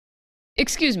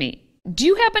Excuse me, do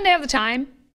you happen to have the time?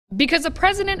 Because the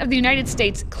President of the United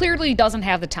States clearly doesn't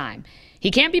have the time.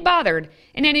 He can't be bothered,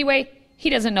 and anyway, he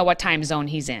doesn't know what time zone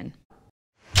he's in.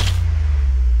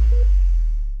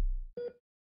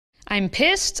 I'm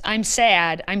pissed, I'm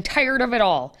sad, I'm tired of it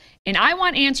all, and I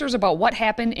want answers about what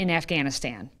happened in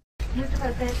Afghanistan. Mr.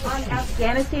 President, on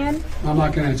Afghanistan? I'm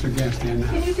not going to answer Afghanistan now.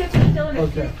 Can you say we're still in a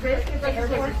risk as an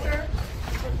airport, sir?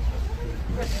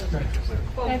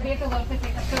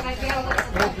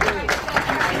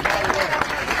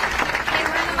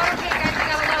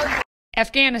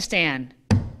 Afghanistan.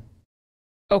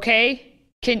 Okay?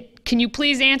 Can you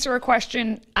please answer a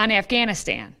question on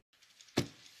Afghanistan?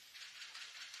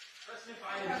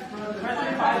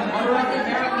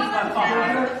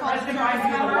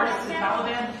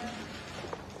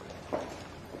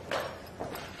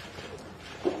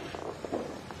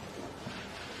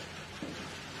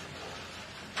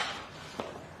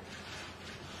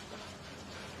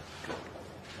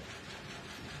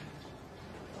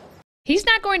 He's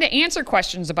not going to answer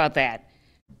questions about that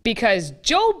because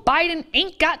Joe Biden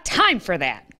ain't got time for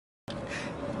that.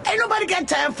 Ain't nobody got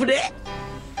time for that.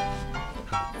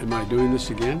 Am I doing this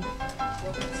again?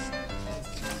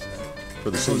 For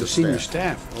the senior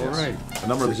staff. All right. A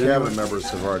number of the cabinet members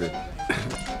have already.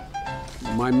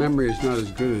 My memory is not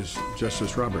as good as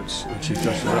Justice Roberts, Chief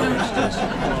Justice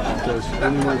Roberts. Does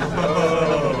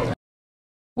anyone?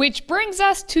 Which brings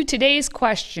us to today's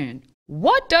question.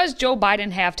 What does Joe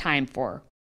Biden have time for?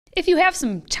 If you have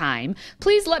some time,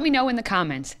 please let me know in the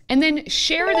comments and then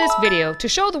share this video to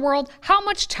show the world how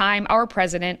much time our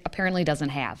president apparently doesn't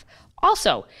have.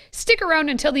 Also, stick around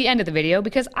until the end of the video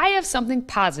because I have something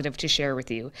positive to share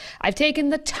with you. I've taken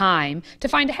the time to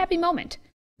find a happy moment.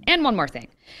 And one more thing.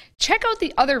 Check out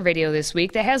the other video this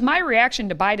week that has my reaction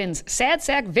to Biden's sad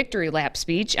sack victory lap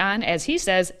speech on, as he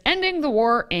says, ending the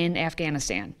war in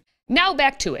Afghanistan. Now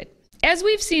back to it. As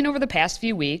we've seen over the past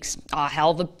few weeks,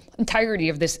 the entirety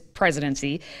of this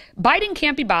presidency, Biden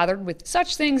can't be bothered with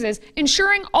such things as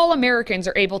ensuring all Americans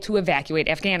are able to evacuate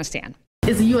Afghanistan.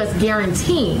 Is the U.S.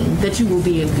 guaranteeing that you will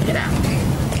be able to get out?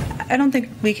 I don't think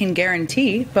we can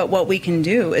guarantee, but what we can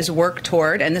do is work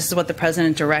toward, and this is what the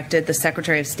president directed the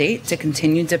Secretary of State to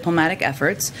continue diplomatic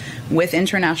efforts with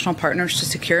international partners to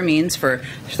secure means for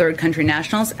third country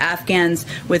nationals, Afghans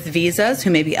with visas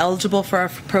who may be eligible for our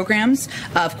programs,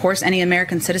 of course, any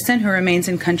American citizen who remains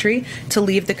in country to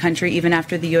leave the country even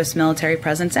after the U.S. military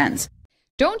presence ends.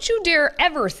 Don't you dare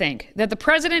ever think that the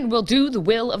president will do the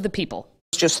will of the people.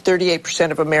 Just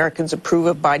 38% of Americans approve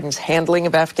of Biden's handling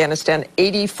of Afghanistan.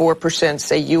 84%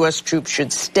 say U.S. troops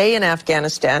should stay in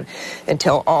Afghanistan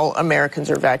until all Americans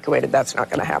are evacuated. That's not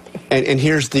going to happen. And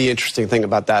here's the interesting thing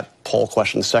about that poll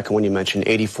question, the second one you mentioned,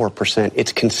 84%.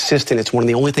 It's consistent. It's one of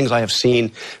the only things I have seen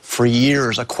for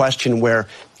years, a question where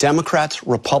Democrats,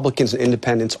 Republicans, and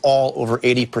independents, all over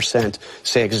 80%,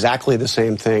 say exactly the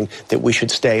same thing, that we should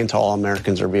stay until all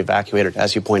Americans are evacuated.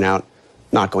 As you point out,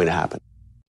 not going to happen.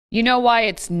 You know why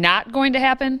it's not going to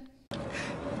happen?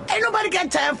 Ain't nobody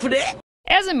got time for that.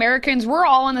 As Americans, we're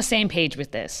all on the same page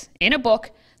with this. In a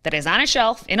book that is on a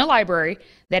shelf in a library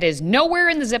that is nowhere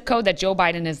in the zip code that Joe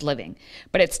Biden is living.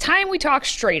 But it's time we talk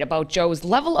straight about Joe's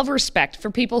level of respect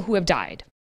for people who have died.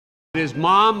 His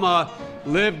mom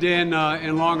lived in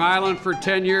Long Island for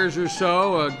 10 years or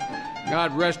so.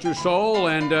 God rest her soul.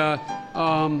 And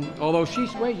although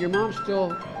your mom's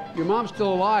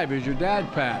still alive as your dad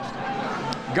passed.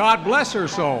 God bless her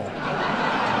soul.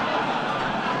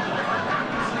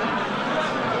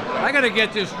 I got to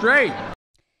get this straight.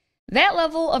 That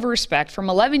level of respect from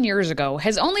 11 years ago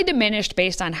has only diminished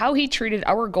based on how he treated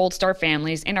our Gold Star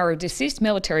families and our deceased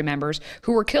military members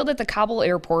who were killed at the Kabul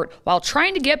airport while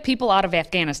trying to get people out of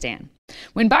Afghanistan.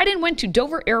 When Biden went to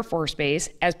Dover Air Force Base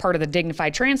as part of the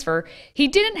dignified transfer, he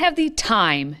didn't have the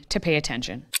time to pay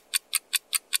attention.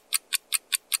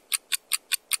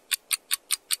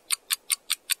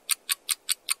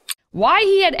 Why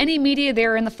he had any media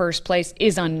there in the first place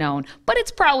is unknown, but it's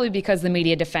probably because the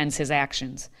media defends his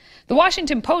actions. The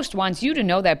Washington Post wants you to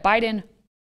know that Biden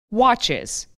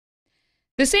watches.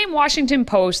 The same Washington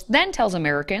Post then tells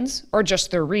Americans, or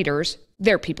just their readers,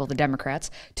 their people, the Democrats,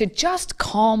 to just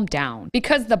calm down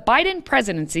because the Biden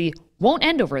presidency won't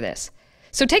end over this.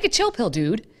 So take a chill pill,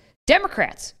 dude.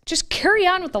 Democrats, just carry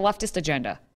on with the leftist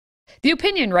agenda. The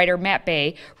opinion writer Matt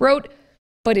Bay wrote,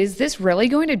 "But is this really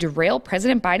going to derail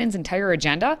President Biden's entire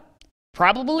agenda?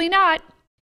 Probably not.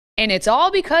 And it's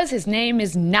all because his name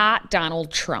is not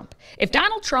Donald Trump. If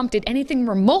Donald Trump did anything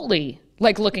remotely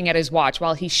like looking at his watch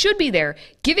while he should be there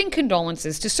giving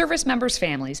condolences to service members'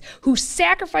 families who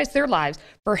sacrificed their lives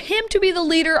for him to be the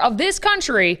leader of this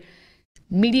country,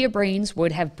 media brains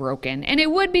would have broken, and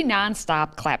it would be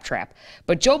nonstop claptrap.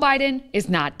 But Joe Biden is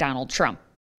not Donald Trump.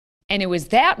 And it was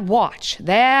that watch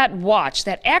that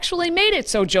actually made it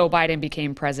so Joe Biden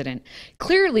became president.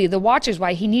 Clearly, the watch is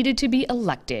why he needed to be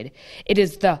elected. It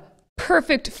is the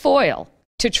perfect foil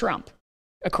to Trump,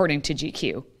 according to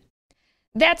GQ.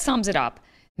 That sums it up.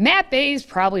 Matt Bay's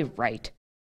probably right.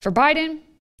 For Biden,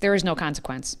 there is no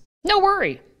consequence. No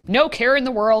worry. No care in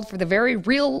the world for the very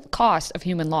real cost of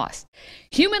human loss.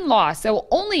 Human loss that will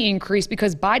only increase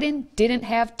because Biden didn't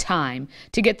have time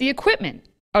to get the equipment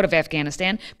out of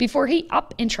Afghanistan before he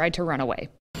up and tried to run away.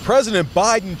 President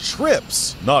Biden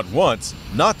trips, not once,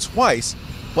 not twice,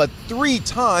 but 3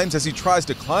 times as he tries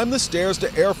to climb the stairs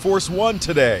to Air Force One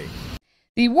today.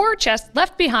 The war chest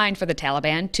left behind for the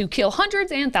Taliban to kill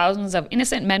hundreds and thousands of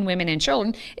innocent men, women, and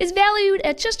children is valued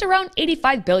at just around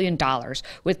 $85 billion,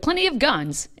 with plenty of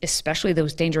guns, especially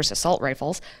those dangerous assault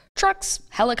rifles, trucks,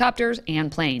 helicopters, and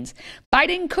planes.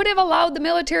 Biden could have allowed the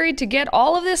military to get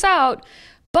all of this out,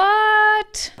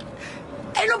 but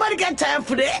Ain't nobody got time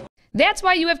for that. That's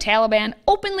why you have Taliban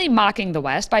openly mocking the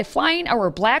West by flying our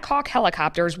Black Hawk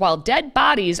helicopters while dead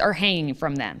bodies are hanging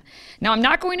from them. Now, I'm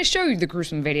not going to show you the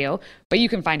gruesome video, but you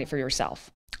can find it for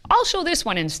yourself. I'll show this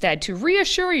one instead to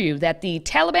reassure you that the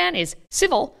Taliban is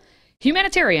civil,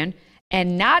 humanitarian,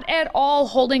 and not at all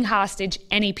holding hostage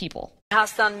any people.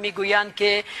 That's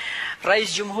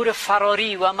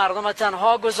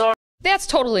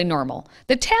totally normal.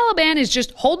 The Taliban is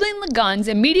just holding the guns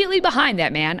immediately behind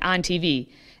that man on TV.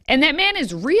 And that man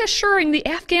is reassuring the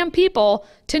Afghan people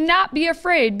to not be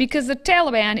afraid because the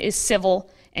Taliban is civil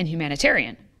and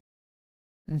humanitarian.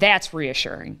 That's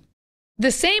reassuring.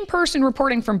 The same person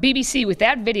reporting from BBC with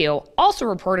that video also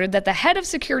reported that the head of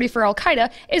security for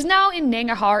Al-Qaeda is now in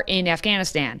Nangarhar in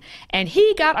Afghanistan, and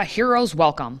he got a hero's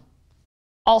welcome.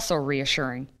 Also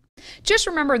reassuring. Just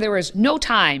remember there was no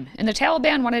time, and the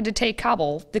Taliban wanted to take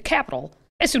Kabul, the capital,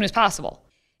 as soon as possible.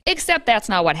 Except that's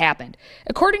not what happened.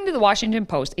 According to the Washington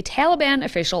Post, a Taliban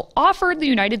official offered the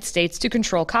United States to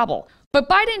control Kabul. But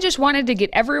Biden just wanted to get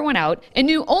everyone out and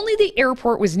knew only the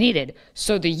airport was needed.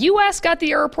 So the U.S. got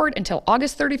the airport until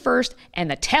August 31st, and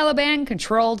the Taliban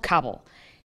controlled Kabul.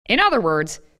 In other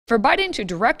words, for Biden to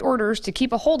direct orders to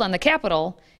keep a hold on the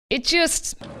capital, it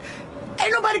just...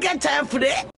 Ain't nobody got time for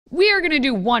that. We are going to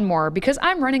do one more because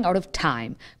I'm running out of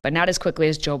time, but not as quickly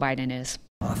as Joe Biden is.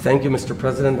 Thank you, Mr.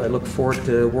 President. I look forward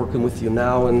to working with you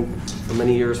now and for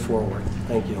many years forward.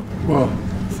 Thank you. Well,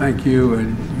 thank you,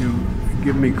 and you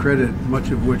give me credit, much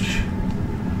of which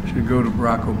should go to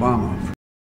Barack Obama.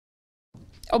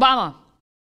 Obama.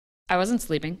 I wasn't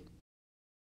sleeping.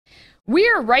 We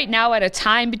are right now at a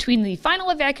time between the final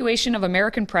evacuation of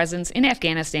American presence in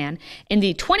Afghanistan and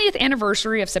the 20th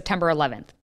anniversary of September 11th.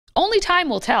 Only time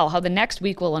will tell how the next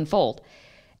week will unfold.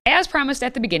 As promised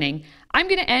at the beginning, I'm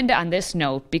going to end on this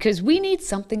note because we need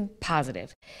something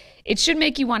positive. It should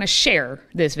make you want to share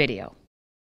this video.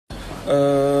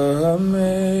 Amazing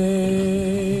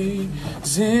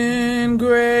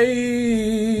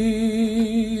grace,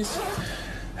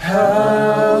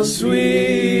 how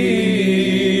sweet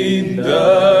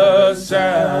the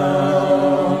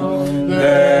sound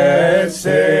that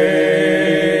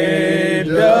saved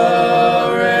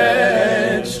a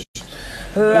wretch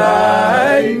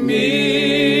like me.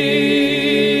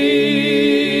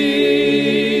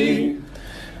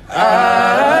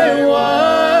 I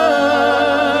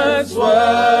once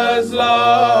was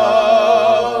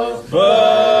lost,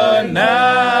 but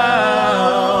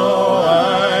now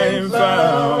I'm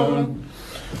found.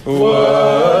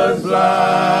 Was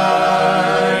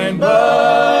blind,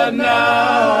 but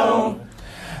now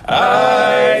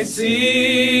I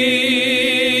see.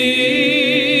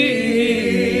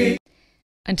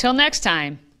 Until next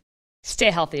time, stay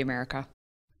healthy, America.